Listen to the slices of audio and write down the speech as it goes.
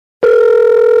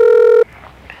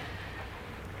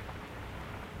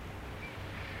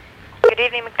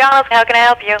evening, McDonald's. How can I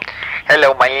help you?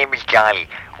 Hello, my name is Johnny.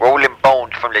 Rolling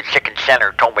Bones from the Chicken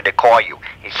Center told me to call you.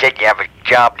 He said you have a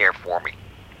job there for me.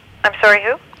 I'm sorry,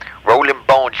 who? Rolling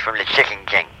Bones from the Chicken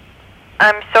King.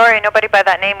 I'm sorry, nobody by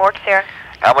that name works here.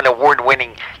 I'm an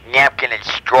award-winning napkin and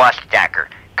straw stacker,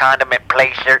 condiment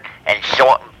placer, and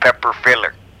salt and pepper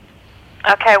filler.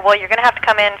 Okay, well, you're going to have to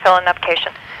come in and fill in an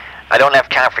application. I don't have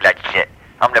time for that shit.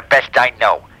 I'm the best I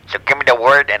know. So give me the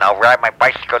word and I'll ride my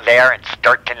bicycle there and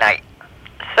start tonight.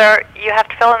 Sir, you have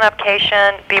to fill in an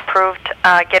application, be approved,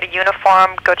 get a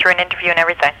uniform, go through an interview and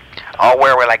everything. I'll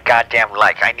wear what I goddamn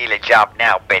like. I need a job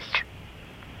now, bitch.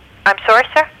 I'm sorry,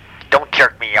 sir? Don't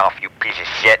jerk me off, you piece of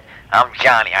shit. I'm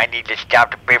Johnny. I need this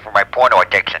job to pay for my porno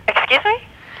addiction. Excuse me?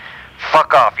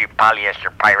 Fuck off, you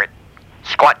polyester pirate.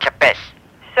 Squat your piss.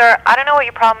 Sir, I don't know what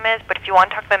your problem is, but if you want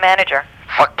to talk to the manager.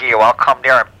 Fuck you. I'll come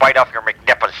there and bite off your McNuggets.